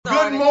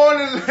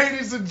morning,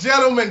 ladies and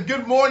gentlemen.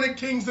 Good morning,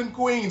 kings and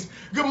queens.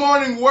 Good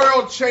morning,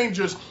 world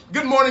changers.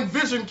 Good morning,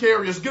 vision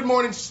carriers. Good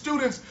morning,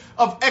 students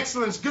of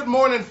excellence. Good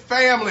morning,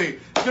 family.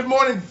 Good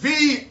morning,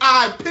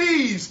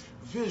 VIPs,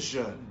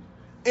 vision,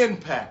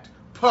 impact,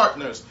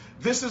 partners.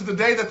 This is the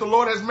day that the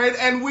Lord has made,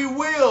 and we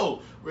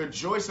will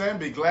rejoice and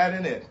be glad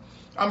in it.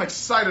 I'm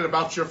excited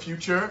about your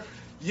future.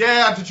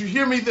 Yeah, did you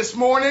hear me this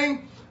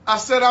morning? I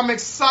said I'm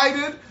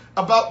excited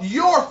about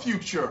your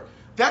future.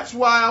 That's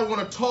why I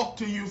want to talk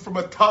to you from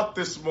a thought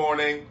this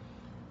morning.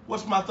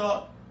 What's my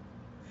thought?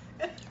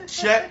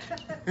 Check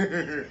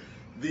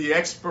the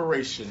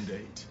expiration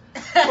date.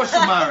 What's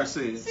Shamira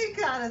saying? She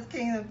called us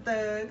King of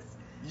Thugs.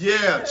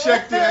 Yeah,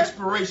 check the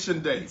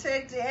expiration date.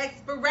 Check the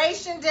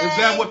expiration date. Is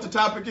that what the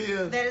topic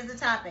is? That is the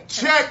topic.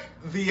 Check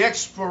the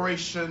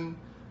expiration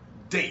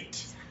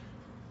date.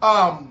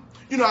 I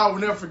will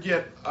never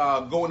forget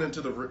going into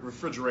the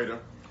refrigerator.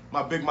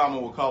 My big mama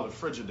would call it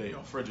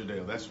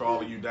Frigidaire. That's for all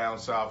of you down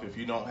south. If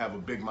you don't have a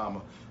big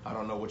mama, I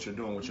don't know what you're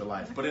doing with your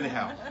life. But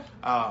anyhow,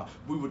 I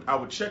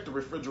would check the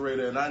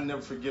refrigerator, and I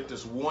never forget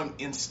this one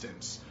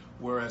instance,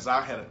 whereas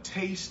I had a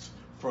taste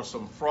for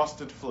some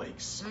Frosted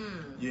Flakes.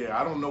 Yeah,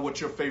 I don't know what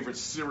your favorite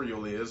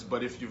cereal is,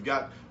 but if you've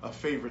got a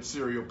favorite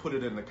cereal, put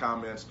it in the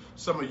comments.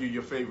 Some of you,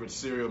 your favorite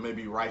cereal may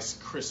be Rice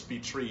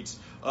Krispie Treats.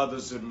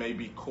 Others, it may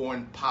be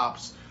Corn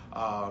Pops.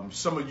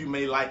 Some of you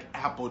may like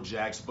Apple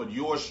Jacks, but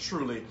yours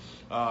truly,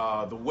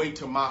 the way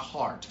to my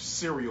heart,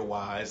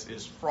 cereal-wise,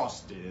 is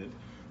Frosted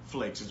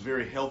Flakes. It's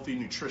very healthy,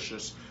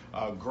 nutritious,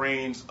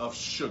 grains of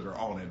sugar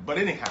on it. But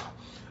anyhow,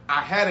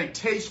 I had a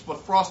taste for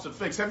Frosted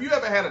Flakes. Have you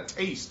ever had a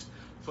taste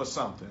for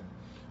something?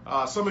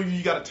 Some of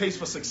you got a taste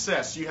for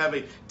success. You have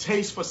a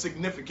taste for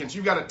significance.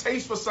 You got a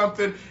taste for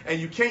something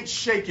and you can't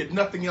shake it.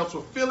 Nothing else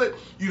will fill it.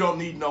 You don't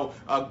need no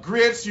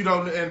grits. You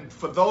don't. And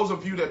for those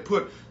of you that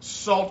put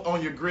salt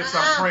on your grits,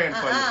 I'm praying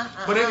for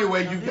you. But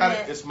anyway, you got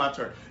it. It's my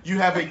turn. You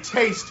have a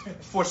taste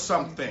for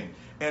something.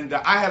 And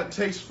I had a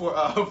taste for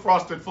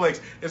Frosted Flakes.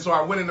 And so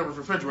I went in the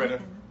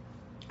refrigerator.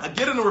 I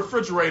get in the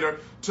refrigerator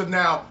to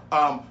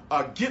now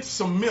get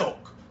some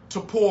milk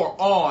to pour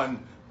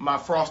on my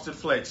Frosted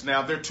Flakes.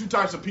 Now, there are two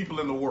types of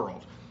people in the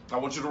world. I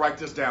want you to write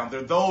this down.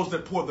 There are those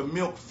that pour the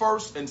milk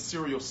first and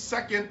cereal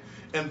second,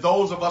 and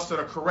those of us that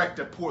are correct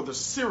that pour the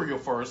cereal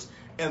first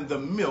and the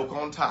milk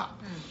on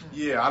top.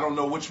 Yeah, I don't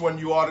know which one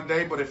you are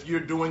today, but if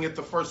you're doing it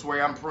the first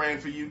way, I'm praying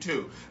for you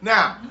too.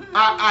 Now,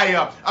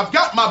 I've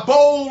got my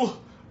bowl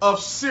of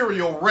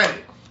cereal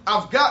ready.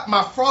 I've got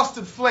my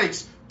Frosted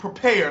Flakes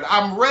prepared.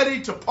 I'm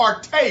ready to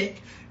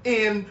partake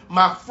in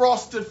my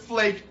Frosted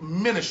Flake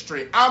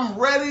ministry. I'm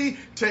ready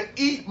to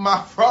eat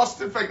my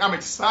Frosted Flake. I'm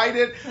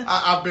excited.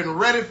 I've been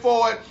ready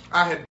for it.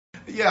 I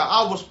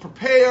was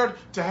prepared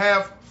to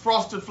have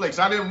Frosted Flakes.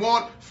 I didn't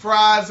want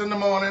fries in the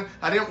morning.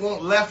 I didn't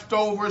want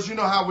leftovers. You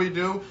know how we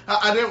do.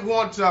 I didn't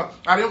want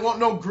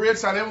no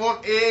grits. I didn't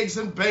want eggs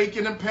and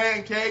bacon and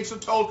pancakes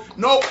and toast.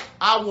 Nope.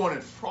 I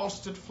wanted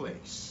Frosted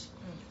Flakes.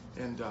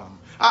 And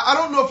I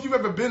don't know if you've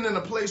ever been in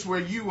a place where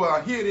you,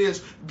 here it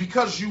is,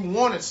 because you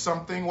wanted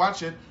something,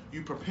 watch it,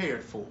 you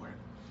prepared for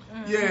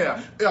it.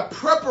 Yeah,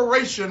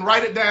 preparation,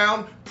 write it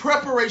down.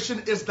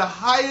 Preparation is the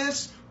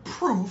highest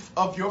proof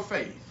of your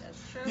faith.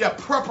 That's true. Yeah,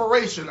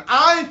 preparation.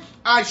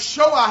 I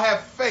show I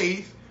have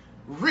faith,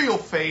 real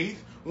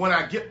faith, when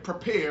I get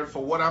prepared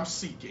for what I'm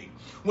seeking,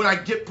 when I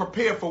get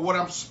prepared for what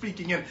I'm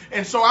speaking in.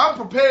 And so I'm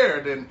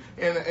prepared,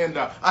 and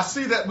I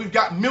see that we've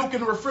got milk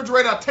in the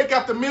refrigerator. I take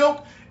out the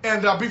milk,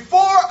 and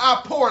before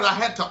I pour it, I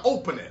had to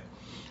open it.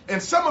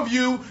 And some of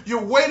you,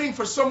 you're waiting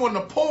for someone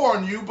to pour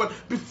on you, but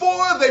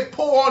before they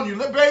pour on you,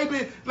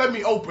 baby, let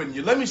me open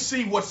you. Let me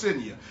see what's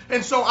in you.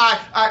 And so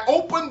I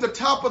opened the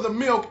top of the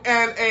milk,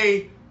 and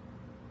a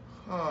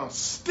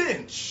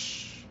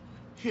stench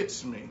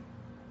hits me.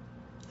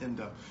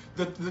 And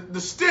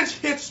the stench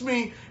hits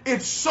me.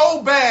 It's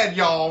so bad,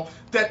 y'all,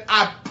 that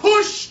I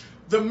push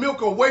the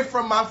milk away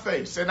from my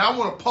face. And I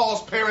want to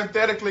pause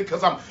parenthetically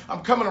because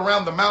I'm coming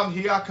around the mountain.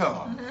 Here I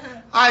come.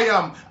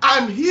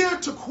 I'm here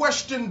to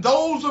question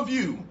those of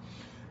you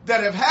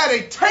that have had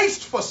a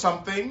taste for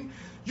something.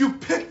 You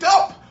picked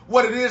up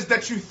what it is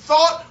that you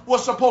thought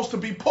was supposed to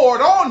be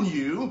poured on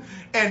you,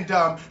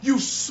 and you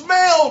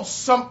smelled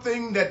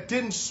something that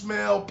didn't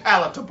smell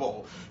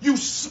palatable. You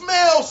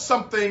smell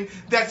something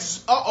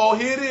that's,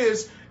 here it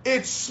is,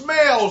 it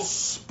smells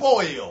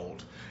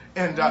spoiled.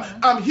 And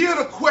I'm here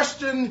to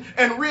question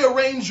and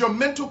rearrange your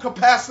mental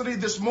capacity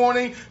this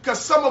morning,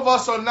 because some of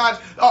us are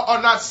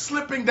not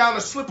slipping down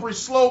a slippery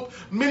slope.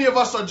 Many of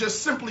us are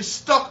just simply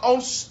stuck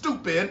on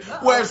stupid,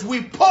 whereas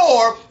we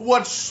pour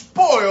what's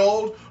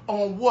spoiled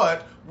on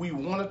what we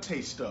want a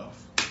taste of.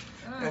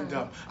 And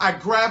I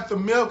grabbed the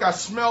milk, I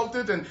smelled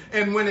it,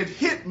 and when it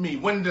hit me,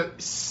 when the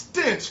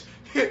stench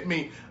hit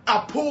me,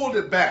 I pulled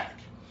it back.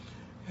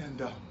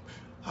 And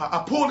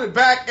I pulled it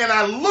back and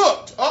I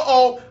looked.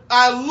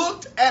 I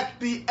looked at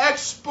the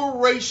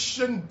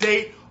expiration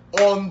date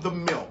on the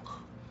milk.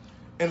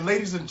 And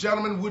ladies and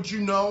gentlemen, would you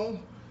know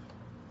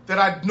that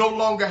I no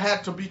longer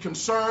had to be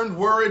concerned,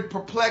 worried,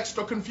 perplexed,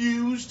 or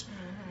confused?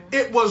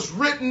 It was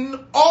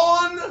written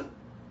on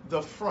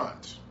the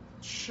front.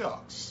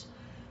 Shucks.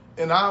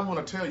 And I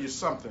want to tell you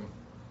something.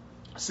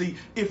 See,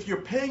 if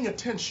you're paying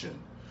attention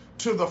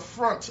to the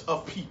front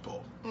of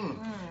people,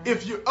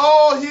 if you,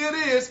 here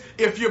it is,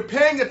 if you're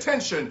paying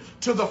attention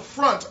to the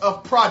front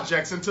of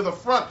projects and to the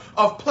front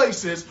of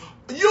places,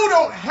 you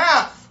don't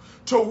have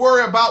to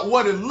worry about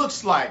what it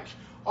looks like.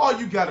 All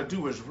you got to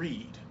do is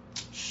read.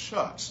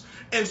 Shucks.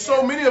 And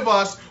so many of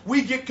us,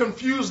 we get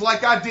confused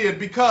like I did,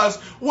 because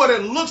what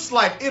it looks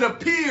like, it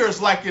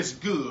appears like it's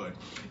good.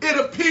 It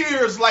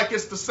appears like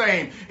it's the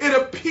same. It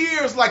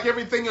appears like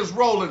everything is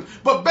rolling.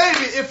 But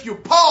baby, if you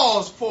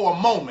pause for a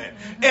moment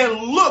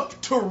and look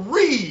to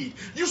read,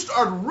 you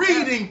start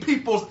reading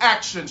people's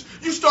actions.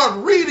 You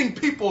start reading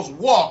people's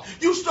walk.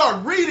 You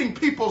start reading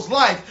people's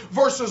life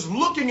versus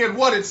looking at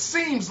what it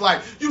seems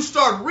like. You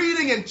start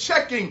reading and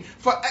checking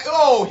for,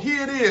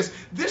 here it is.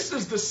 This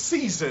is the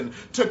season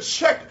to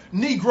check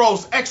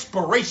Negroes'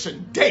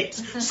 expiration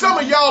dates. Some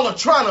of y'all are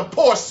trying to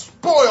pour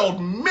spoiled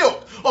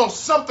milk on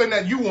something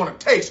that you want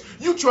to taste.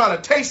 You're trying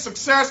to taste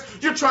success.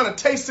 You're trying to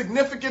taste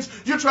significance.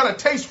 You're trying to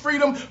taste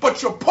freedom,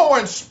 but you're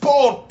pouring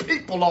spoiled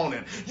people on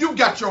it. You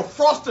got your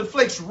Frosted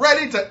Flakes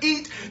ready to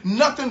eat.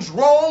 Nothing's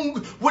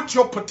wrong with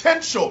your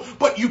potential,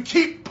 but you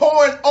keep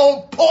pouring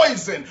on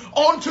poison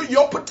onto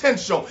your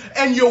potential,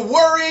 and you're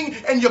worrying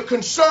and you're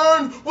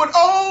concerned with,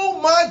 oh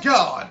my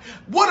God,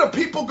 what are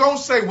people going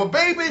to say? Well,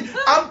 baby,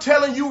 I'm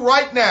telling you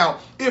right now,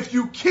 if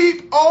you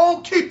keep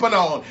on keeping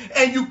on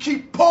and you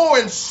keep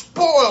pouring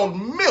spoiled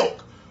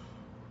milk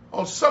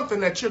on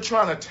something that you're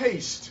trying to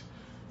taste,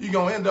 you're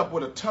going to end up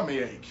with a tummy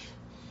ache.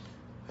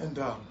 And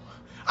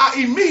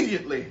I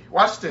immediately,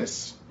 watch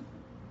this,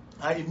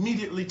 I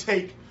immediately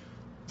take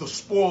the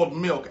spoiled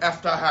milk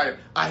after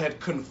I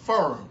had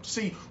confirmed.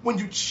 See, when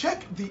you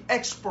check the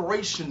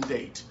expiration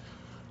date,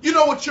 you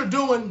know what you're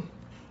doing?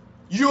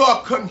 You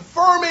are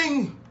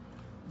confirming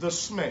the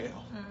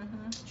smell.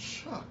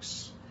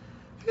 Shucks.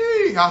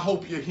 Hey, I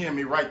hope you hear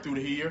me right through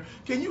here.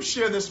 Can you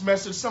share this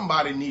message?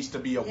 Somebody needs to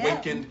be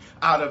awakened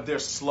out of their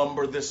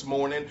slumber this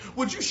morning.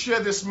 Would you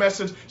share this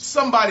message?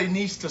 Somebody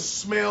needs to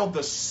smell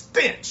the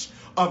stench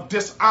of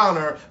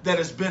dishonor that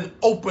has been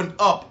opened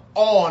up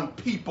on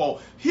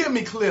people. Hear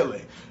me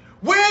clearly.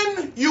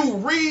 When you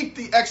read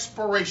the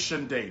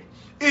expiration date,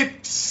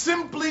 it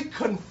simply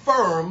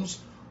confirms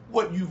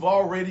what you've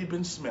already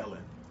been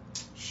smelling.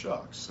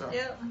 Shucks.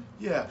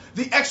 Yeah.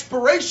 The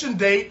expiration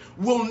date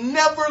will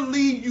never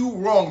lead you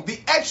wrong. The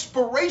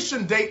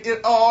expiration date, here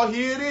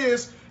it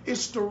is.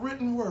 It's the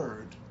written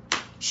word.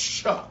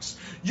 Shucks.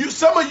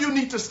 Some of you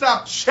need to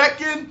stop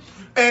checking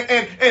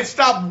and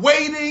stop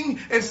waiting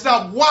and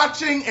stop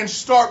watching and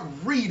start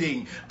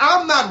reading.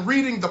 I'm not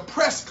reading the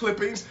press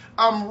clippings.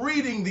 I'm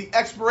reading the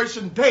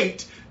expiration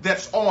date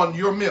that's on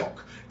your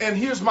milk. And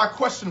here's my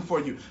question for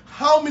you.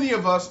 How many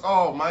of us,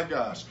 oh my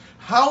gosh,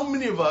 how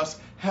many of us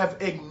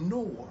have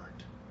ignored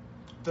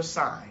the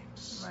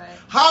signs? Right.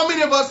 How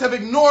many of us have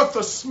ignored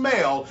the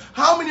smell?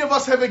 How many of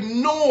us have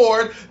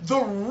ignored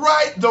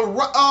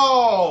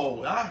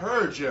I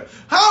heard you.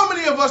 How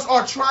many of us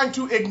are trying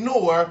to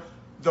ignore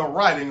the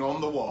writing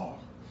on the wall?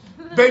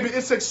 Baby,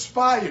 it's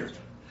expired.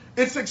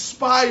 It's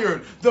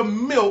expired. The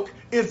milk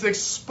is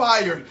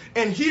expired.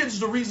 And here's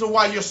the reason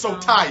why you're so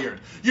tired.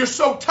 You're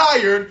so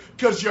tired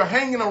because you're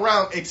hanging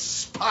around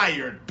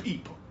expired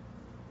people.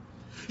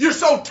 You're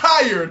so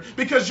tired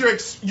because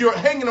you're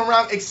hanging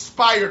around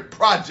expired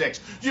projects.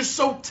 You're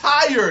so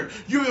tired.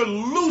 You're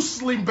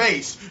loosely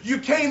based. You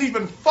can't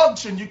even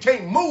function. You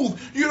can't move.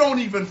 You don't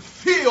even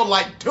feel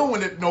like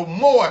doing it no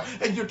more.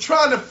 And you're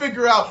trying to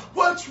figure out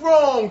what's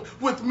wrong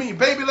with me.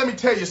 Baby, let me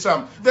tell you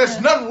something.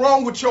 There's nothing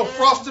wrong with your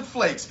Frosted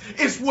Flakes.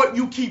 It's what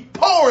you keep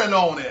pouring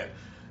on it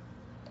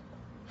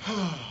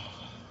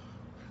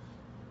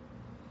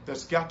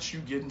that's got you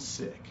getting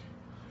sick.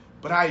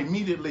 But I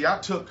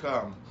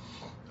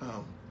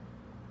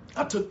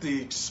took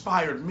the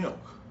expired milk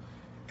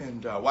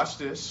and watch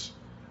this.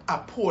 I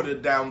poured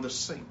it down the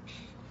sink.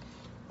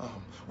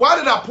 Why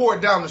did I pour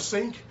it down the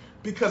sink?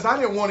 Because I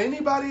didn't want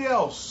anybody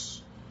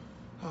else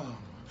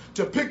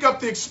to pick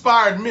up the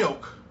expired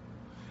milk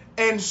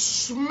and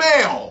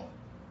smell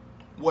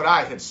what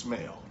I had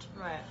smelled.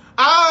 Right.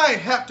 I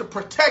have to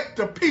protect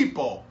the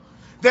people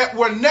that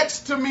were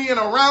next to me and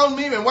around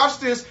me, and watch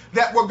this,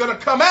 that were going to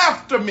come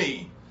after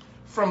me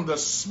from the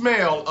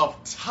smell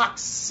of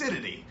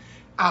toxicity.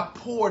 I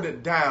poured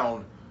it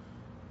down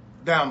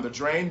the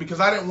drain because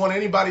I didn't want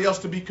anybody else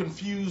to be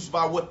confused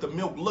by what the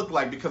milk looked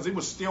like, because it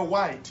was still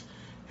white.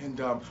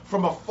 And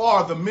from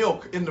afar, the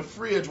milk in the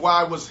fridge,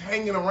 while I was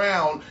hanging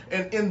around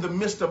and in the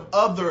midst of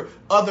other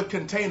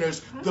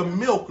containers, the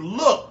milk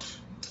looked,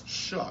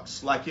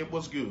 shucks, like it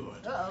was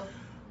good. Uh-oh.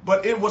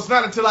 But it was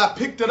not until I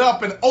picked it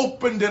up and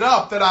opened it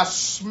up that I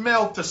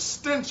smelled the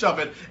stench of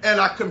it.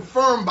 And I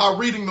confirmed by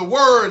reading the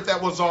word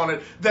that was on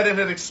it that it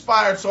had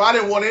expired. So I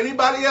didn't want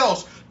anybody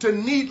else to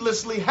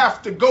needlessly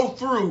have to go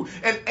through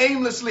and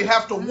aimlessly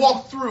have to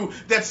walk through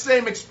that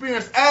same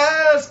experience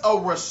as a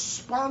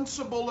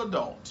responsible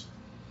adult.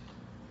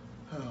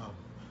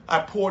 I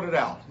poured it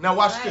out. Now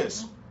watch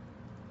this.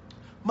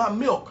 my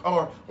milk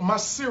or my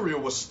cereal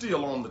was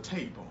still on the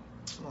table.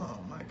 Oh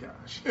my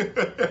gosh.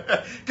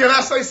 Can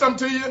I say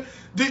something to you?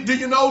 Do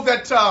you know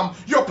that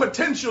your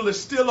potential is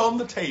still on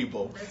the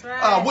table? That's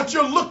right. What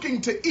you're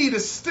looking to eat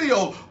is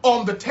still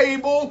on the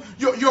table.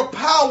 Your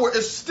power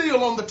is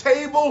still on the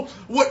table.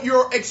 What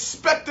you're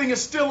expecting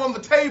is still on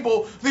the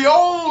table. The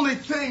only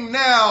thing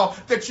now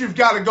that you've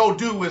got to go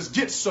do is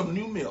get some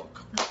new milk.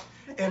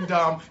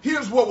 And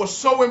here's what was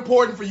so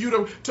important for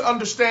you to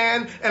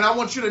understand, and I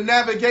want you to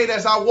navigate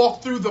as I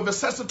walk through the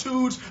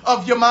vicissitudes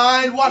of your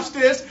mind. Watch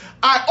this.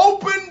 I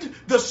opened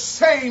the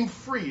same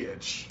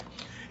fridge.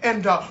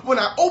 And when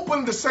I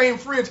opened the same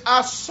fridge,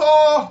 I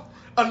saw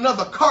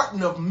another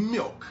carton of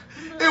milk.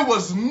 It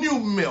was new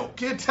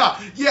milk.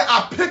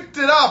 I picked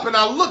it up and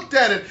I looked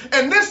at it.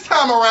 And this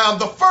time around,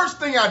 the first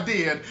thing I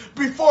did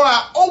before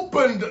I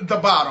opened the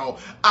bottle,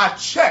 I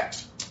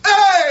checked.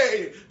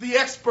 The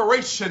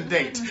expiration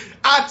date.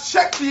 I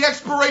checked the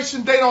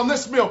expiration date on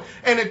this milk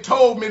and it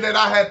told me that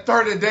I had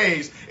 30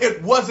 days.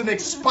 It wasn't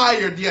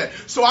expired yet.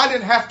 So I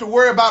didn't have to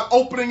worry about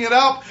opening it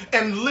up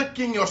and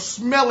licking or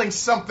smelling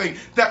something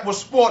that was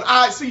spoiled.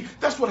 See,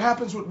 that's what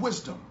happens with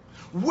wisdom.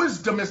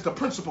 Wisdom is the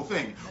principal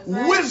thing.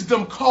 Right.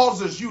 Wisdom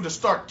causes you to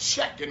start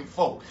checking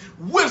folk.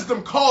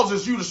 Wisdom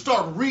causes you to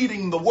start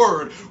reading the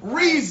word.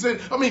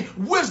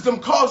 Wisdom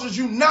causes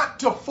you not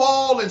to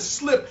fall and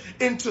slip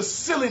into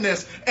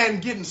silliness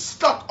and getting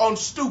stuck on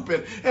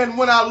stupid. And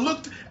when I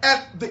looked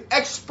at the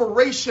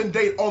expiration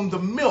date on the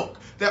milk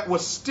that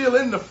was still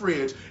in the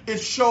fridge, it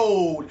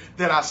showed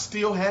that I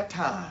still had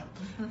time.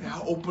 And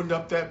I opened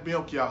up that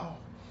milk, y'all.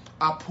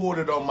 I poured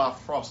it on my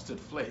Frosted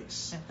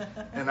Flakes,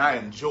 and I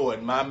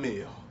enjoyed my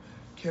meal.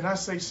 Can I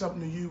say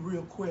something to you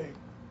real quick?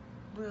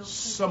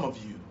 Some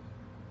of you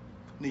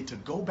need to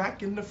go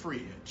back in the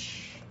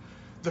fridge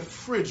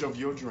of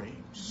your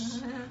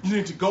dreams. You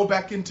need to go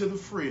back into the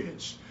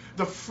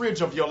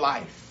fridge of your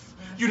life.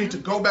 You need to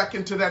go back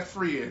into that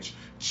fridge,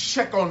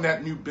 check on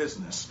that new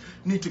business.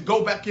 You need to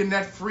go back in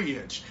that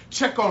fridge,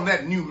 check on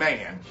that new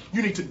man.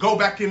 You need to go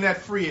back in that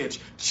fridge,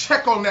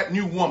 check on that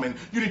new woman.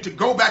 You need to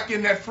go back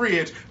in that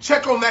fridge,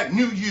 check on that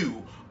new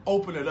you.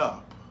 Open it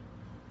up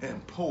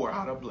and pour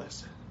out a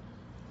blessing.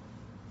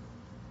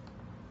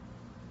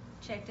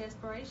 Check the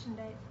expiration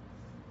date.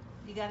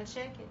 You got to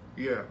check it.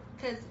 Yeah.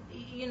 Because,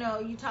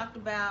 you talked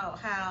about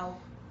how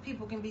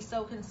people can be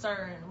so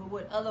concerned with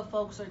what other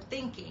folks are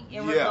thinking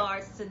in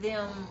regards to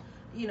them,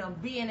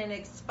 being in an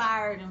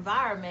expired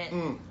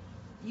environment.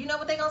 You know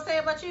what they're going to say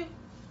about you?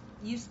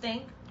 You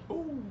stink.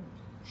 Ooh,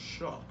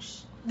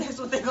 shucks. That's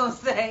what they're going to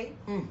say.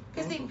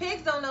 Because see,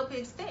 pigs don't know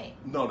pigs stink.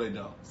 No, they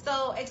don't.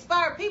 So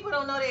expired people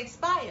don't know they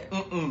expired.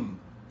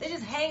 They're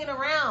just hanging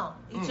around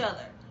each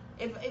other.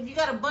 If you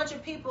got a bunch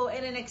of people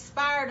in an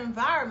expired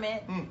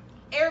environment,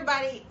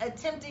 everybody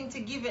attempting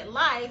to give it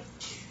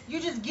life,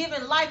 you're just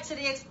giving life to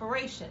the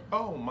expiration.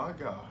 Oh my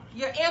God.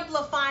 You're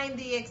amplifying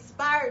the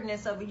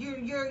expiredness of it.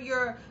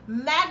 You're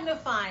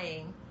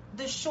magnifying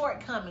the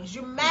shortcomings.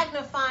 You're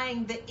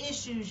magnifying the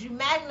issues. You're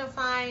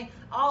magnifying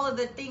all of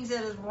the things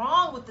that is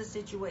wrong with the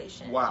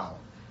situation. Wow.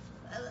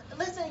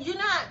 Listen, you're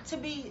not to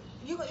be.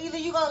 Either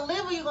you're gonna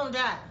live or you're gonna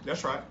die.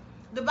 That's right.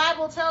 The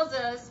Bible tells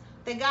us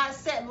that God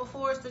set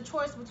before us the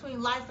choice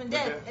between life and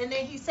death, and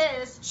then He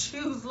says,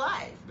 choose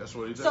life. That's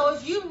what He does. So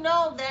if you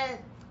know that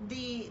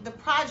the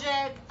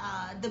project,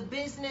 the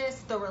business,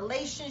 the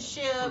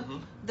relationship,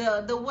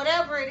 the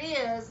whatever it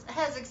is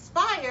has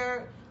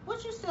expired,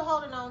 what you still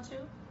holding on to?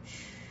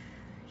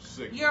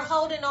 Sickness. You're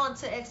holding on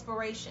to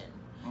expiration.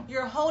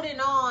 You're holding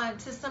on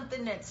to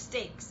something that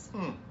stinks.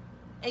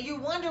 And you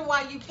wonder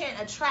why you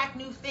can't attract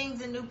new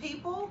things and new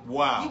people.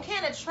 Wow. You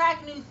can't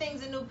attract new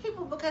things and new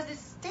people because it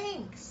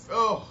stinks.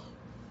 Oh.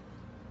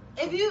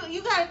 If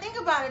you got to think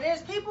about it,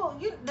 there's people,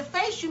 the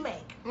face you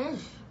make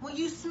when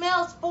you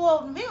smell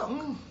spoiled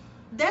milk.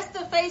 That's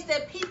the face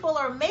that people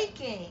are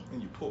making.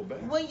 And you pull back.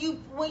 When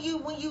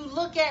you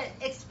look at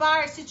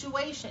expired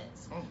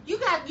situations,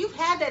 you've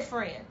had that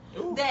friend.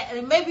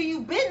 That maybe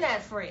you've been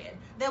that friend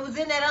that was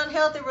in that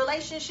unhealthy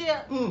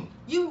relationship.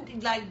 You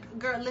like,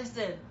 girl,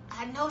 listen.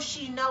 I know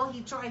she know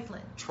he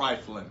trifling.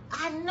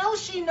 I know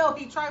she know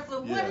he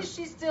trifling. What is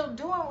she still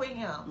doing with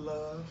him?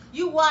 Love.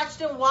 You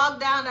watched him walk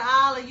down the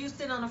aisle and you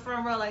sit on the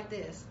front row like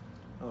this.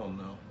 Oh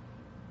no.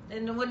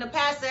 And when the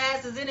pastor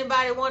asks, does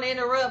anybody want to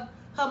interrupt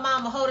her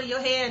mama holding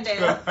your hand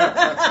down?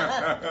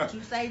 Don't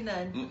you say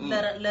nothing.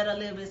 Let her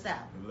live this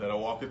out. Let her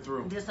walk it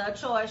through. This her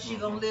choice. She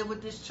gonna live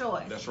with this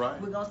choice. That's right.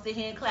 We're gonna sit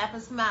here and clap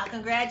and smile.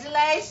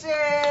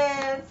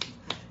 Congratulations.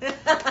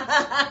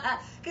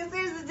 Cause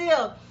here's the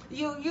deal.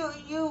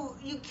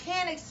 You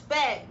can't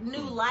expect new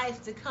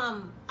life to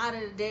come out of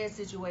the dead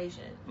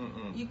situation.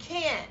 You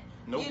can't.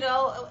 Nope.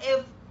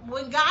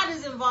 When God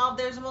is involved,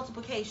 there's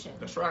multiplication.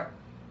 That's right.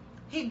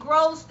 He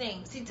grows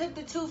things. He took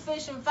the 2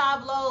 fish and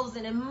 5 loaves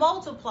and it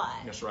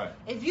multiplied. That's right.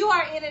 If you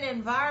are in an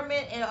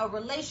environment, in a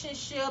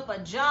relationship, a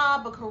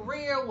job, a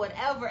career,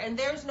 whatever, and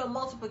there's no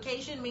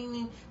multiplication,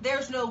 meaning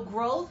there's no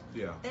growth,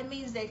 that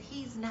means that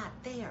he's not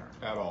there.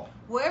 At all.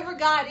 Wherever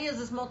God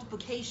is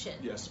multiplication.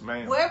 Yes,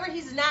 ma'am. Wherever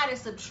he's not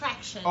is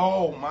subtraction.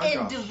 Oh, my and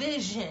gosh.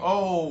 division.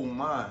 Oh,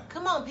 my.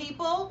 Come on,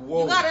 people.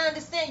 Whoa. You got to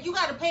understand. You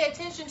got to pay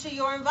attention to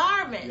your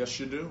environment. Yes,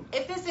 you do.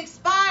 If it's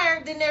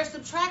expired, then there's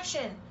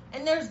subtraction.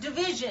 And there's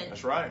division.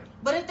 That's right.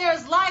 But if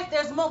there's life,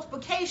 there's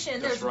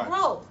multiplication, there's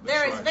growth,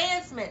 there's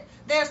advancement,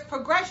 there's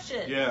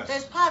progression,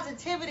 there's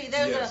positivity,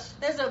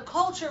 there's a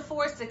culture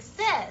for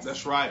success.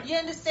 That's right. You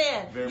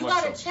understand? Very you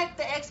much got to check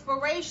the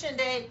expiration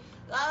date.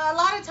 A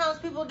lot of times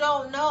people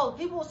don't know.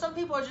 Some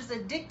people are just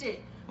addicted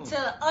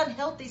to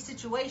unhealthy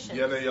situations.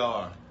 Yeah, they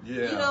are.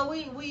 Yeah. You know,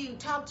 we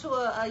talked to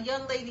a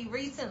young lady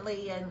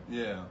recently, and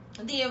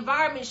the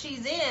environment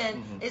she's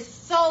in is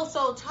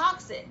so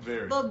toxic.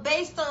 Very. But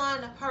based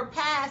on her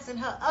past and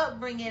her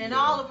upbringing and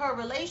all of her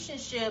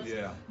relationships,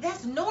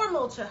 that's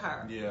normal to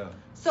her. Yeah.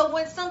 So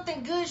when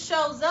something good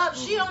shows up,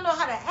 she don't know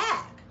how to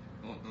act.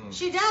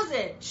 She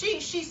doesn't. She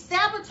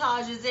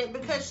sabotages it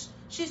because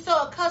she's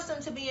so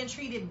accustomed to being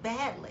treated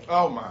badly.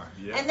 Oh, my.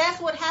 Yeah. And that's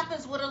what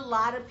happens with a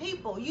lot of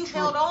people. You've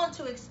held on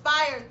to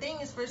expired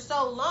things for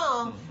so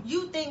long,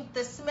 you think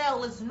the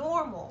smell is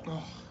normal.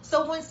 Oh.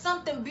 So when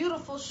something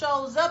beautiful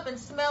shows up and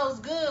smells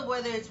good,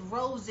 whether it's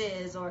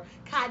roses or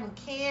cotton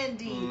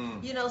candy,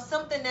 you know,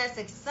 something that's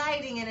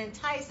exciting and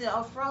enticing,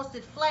 or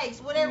frosted flakes,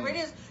 whatever it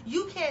is,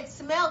 you can't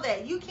smell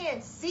that. You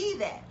can't see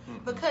that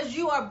because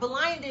you are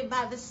blinded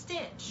by the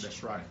stench.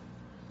 That's right.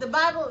 The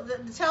Bible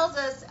tells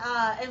us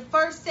in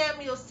 1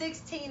 Samuel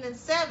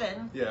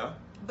 16:7. Yeah.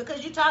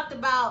 Because you talked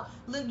about,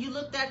 you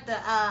looked at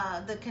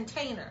the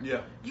container.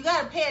 Yeah. You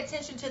got to pay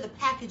attention to the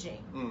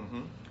packaging.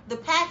 The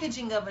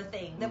packaging of a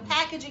thing, the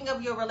packaging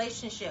of your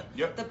relationship,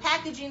 the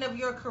packaging of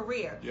your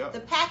career,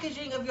 the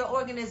packaging of your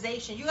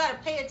organization. You got to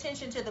pay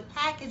attention to the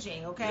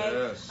packaging, okay?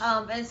 Yes.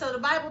 And so the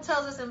Bible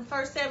tells us in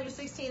 1 Samuel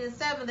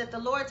 16:7 that the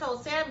Lord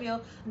told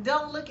Samuel,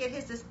 don't look at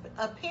his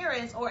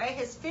appearance or at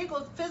his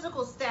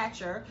physical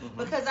stature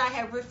because I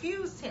have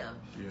refused him.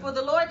 For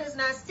the Lord does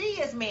not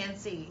see as man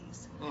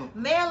sees.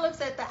 Man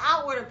looks at the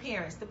outward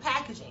appearance, the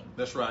packaging.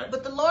 That's right.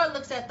 But the Lord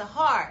looks at the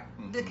heart,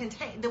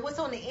 what's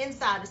on the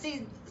inside.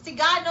 See,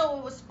 God knew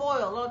it was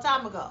spoiled a long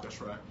time ago. That's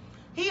right.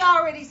 He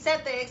already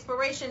set the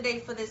expiration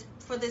date for this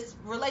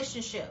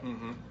relationship,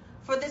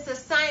 for this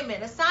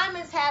assignment.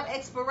 Assignments have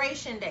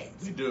expiration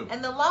dates. They do.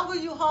 And the longer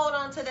you hold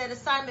on to that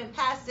assignment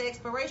past the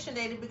expiration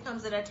date, it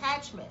becomes an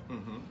attachment.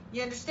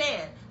 You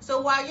understand?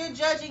 So while you're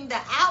judging the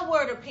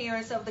outward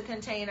appearance of the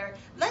container,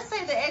 let's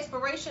say the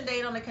expiration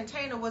date on the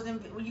container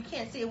you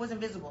can't see, it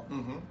wasn't visible.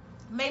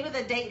 Maybe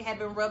the date had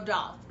been rubbed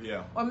off.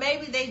 Yeah. Or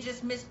maybe they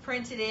just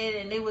misprinted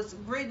it and it was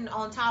written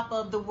on top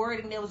of the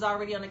wording that was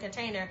already on the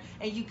container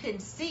and you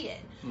couldn't see it.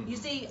 You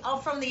see,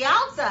 from the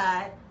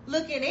outside,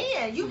 looking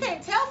in, you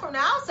can't tell from the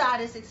outside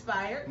it's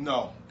expired.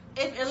 No.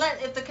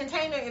 If the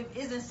container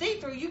isn't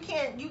see-through, you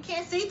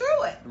can't see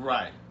through it.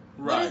 Right.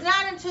 But it's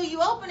not until you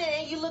open it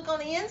and you look on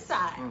the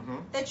inside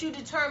that you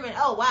determine,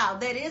 oh, wow,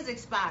 that is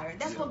expired.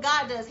 That's what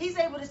God does. He's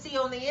able to see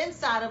on the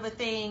inside of a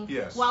thing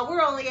while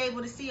we're only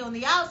able to see on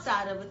the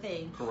outside of a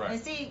thing. Correct.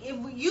 And see, if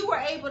you were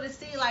able to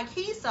see like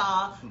he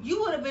saw, you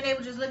would have been able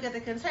to just look at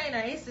the container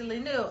and instantly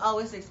knew, oh,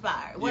 it's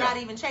expired, without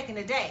even checking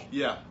the date.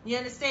 Yeah. You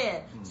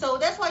understand? So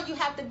that's why you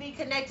have to be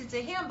connected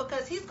to him,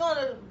 because he's going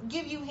to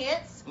give you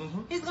hints.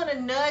 He's going to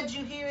nudge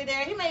you here and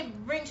there. He may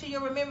bring to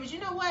your remembrance, you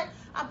know what?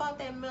 I bought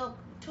that milk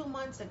 2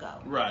 months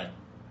ago. Right.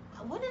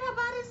 When did I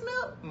buy this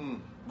milk?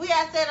 We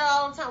ask that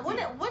all the time. When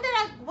did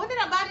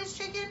I buy this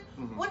chicken?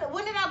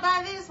 When did I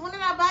buy this? When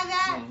did I buy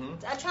that?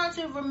 I try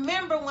to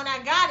remember when I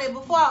got it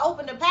before I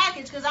open the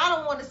package, because I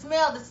don't want to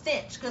smell the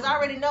stench, because I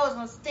already know it's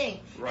gonna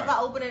stink if I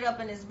open it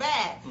up and it's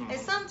bad. And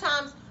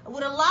sometimes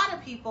with a lot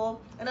of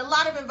people and a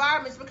lot of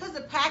environments, because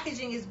the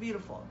packaging is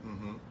beautiful.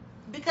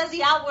 Because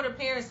the outward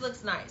appearance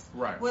looks nice.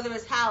 Right. Whether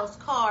it's house,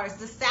 cars,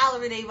 the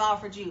salary they've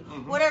offered you,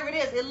 whatever it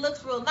is, it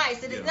looks real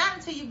nice. It is not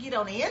until you get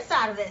on the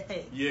inside of that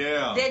thing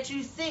that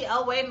you see,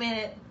 oh, wait a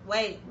minute.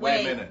 Wait a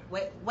minute.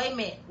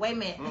 WAYMENT. Wait a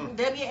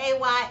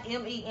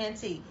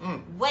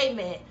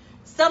minute.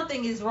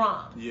 Something is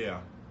wrong.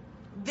 Yeah.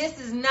 This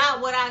is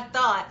not what I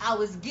thought I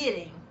was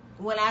getting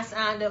when I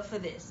signed up for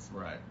this.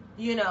 Right.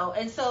 You know,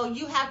 and so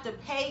you have to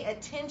pay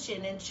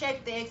attention and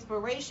check the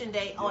expiration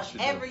date on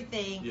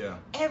everything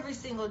every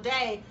single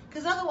day,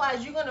 because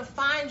otherwise you're going to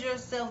find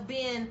yourself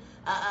being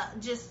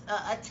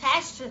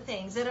attached to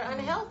things that are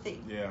unhealthy.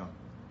 Yeah.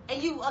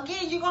 And you're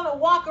going to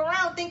walk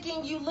around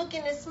thinking you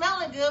looking and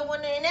smelling good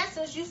when in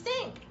essence you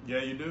stink.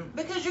 Yeah, you do.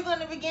 Because you're going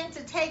to begin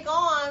to take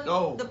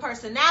on the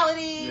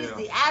personalities,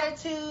 the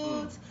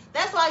attitudes.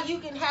 That's why you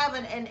can have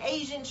an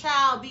Asian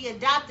child be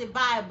adopted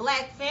by a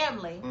black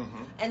family,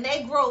 and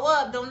they grow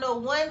up, don't know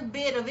one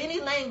bit of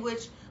any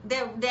language,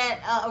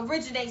 that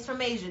originates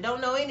from Asia,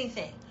 don't know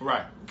anything.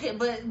 Right. Okay,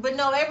 but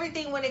know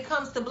everything when it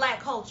comes to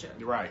black culture.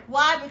 Right.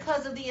 Why?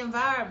 Because of the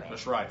environment.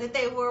 That's right. That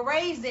they were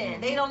raised in.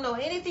 Mm-hmm. They don't know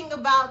anything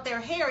about their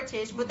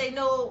heritage, but they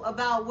know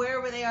about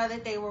wherever they are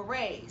that they were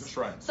raised. That's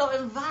right. So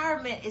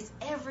environment is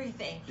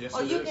everything. Yes,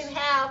 or it you is. can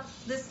have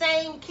the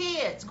same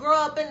kids, grow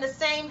up in the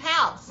same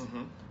house.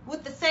 Mm-hmm.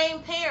 With the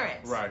same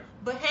parents, Right.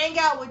 but hang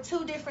out with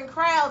two different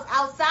crowds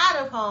outside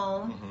of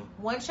home.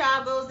 Mm-hmm. One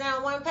child goes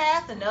down one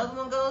path, another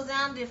one goes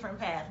down a different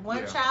path.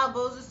 One child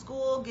goes to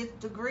school, gets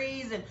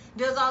degrees, and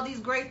does all these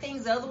great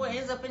things. The other one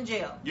ends up in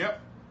jail.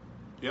 Yep.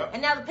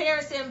 And now the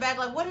parents sitting back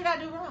like, what did I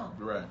do wrong?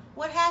 Right.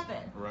 What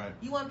happened? Right.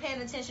 You weren't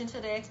paying attention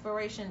to the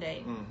expiration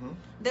date. Mm-hmm.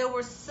 There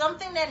was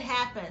something that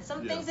happened,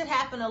 some things that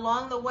happened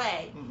along the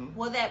way. Mm-hmm.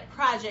 Well, that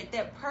project,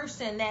 that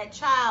person, that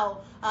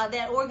child,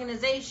 that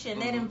organization,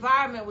 that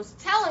environment was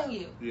telling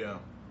you,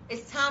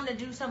 it's time to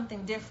do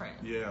something different.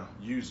 Yeah.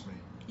 Use me.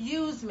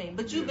 Use me.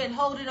 But you've been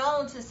holding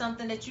on to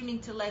something that you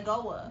need to let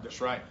go of. That's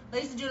right.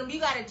 Ladies and gentlemen,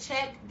 you got to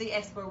check the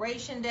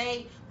expiration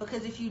date,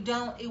 because if you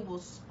don't, it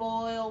will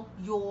spoil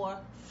your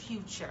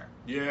future.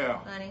 Yeah.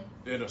 Honey.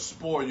 It'll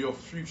spoil your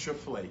future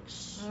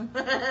flakes.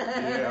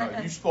 Yeah.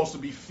 You're supposed to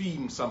be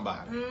feeding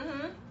somebody.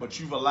 Mm-hmm. But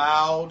you've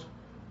allowed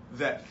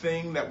that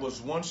thing that was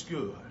once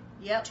good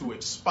to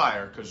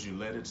expire because you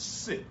let it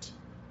sit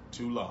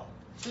too long.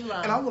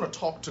 And I want to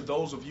talk to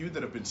those of you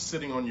that have been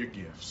sitting on your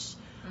gifts.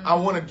 Mm-hmm. I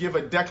want to give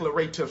a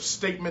declarative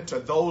statement to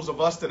those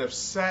of us that have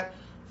sat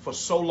for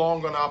so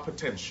long on our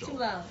potential. Too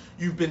long.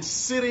 You've been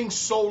sitting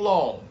so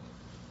long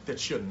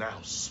that you're now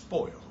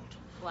spoiled.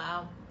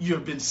 Wow.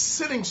 You've been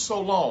sitting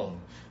so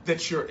long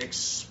that you're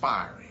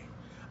expiring.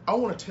 I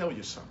want to tell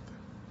you something.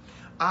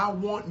 I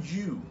want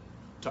you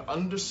to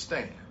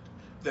understand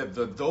that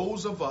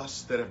those of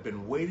us that have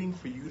been waiting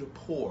for you to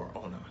pour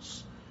on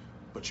us,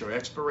 but your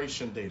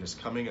expiration date is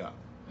coming up.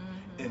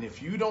 Mm-hmm. And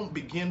if you don't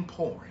begin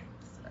pouring,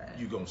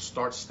 you're going to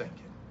start stinking.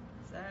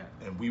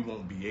 And we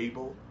won't be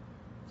able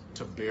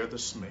to bear the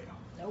smell.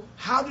 Nope.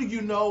 How do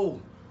you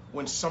know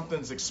when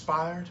something's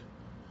expired?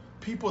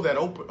 People that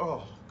open,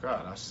 oh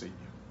God, I see you.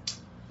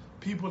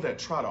 People that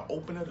try to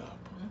open it up,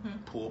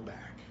 pull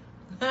back.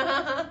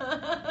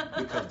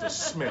 Because the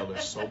smell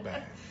is so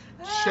bad.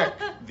 Check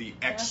the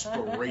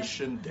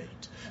expiration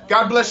date.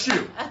 God bless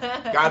you.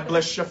 God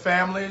bless your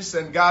families.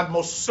 And God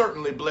most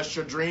certainly bless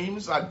your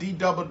dreams. I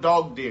double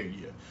dog dare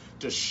you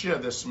to share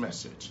this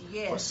message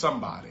for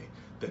somebody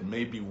that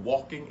may be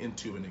walking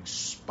into an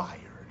expired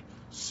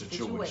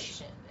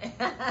situation.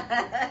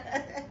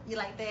 You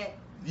like that?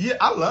 Yeah,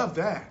 I love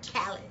that.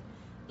 Khaled.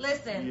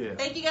 Listen,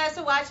 thank you guys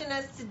for watching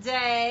us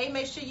today.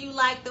 Make sure you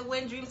like the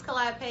When Dreams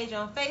Collide page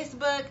on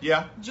Facebook.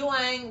 Yeah.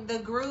 Join the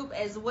group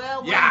as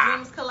well, When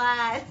Dreams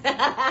Collide.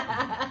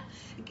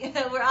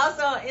 We're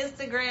also on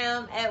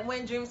Instagram at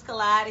When Dreams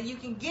Collide. And you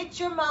can get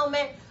your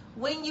moment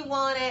when you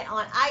want it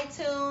on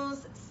iTunes,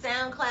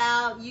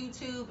 SoundCloud,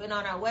 YouTube, and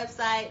on our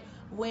website,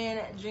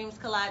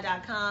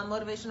 WhenDreamsCollide.com.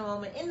 Motivational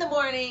moment in the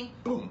morning.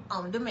 Boom.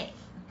 On demand.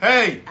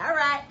 Hey. All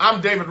right.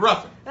 I'm David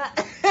Ruffin.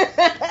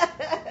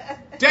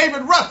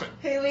 David Ruffin.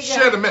 Here we go.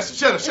 Share the message.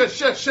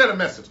 Share the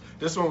message.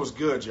 This one was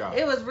good, y'all.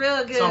 It was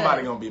real good.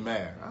 Somebody gonna be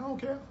mad. I don't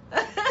care.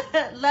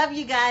 Love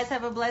you guys.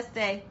 Have a blessed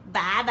day.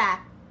 Bye-bye.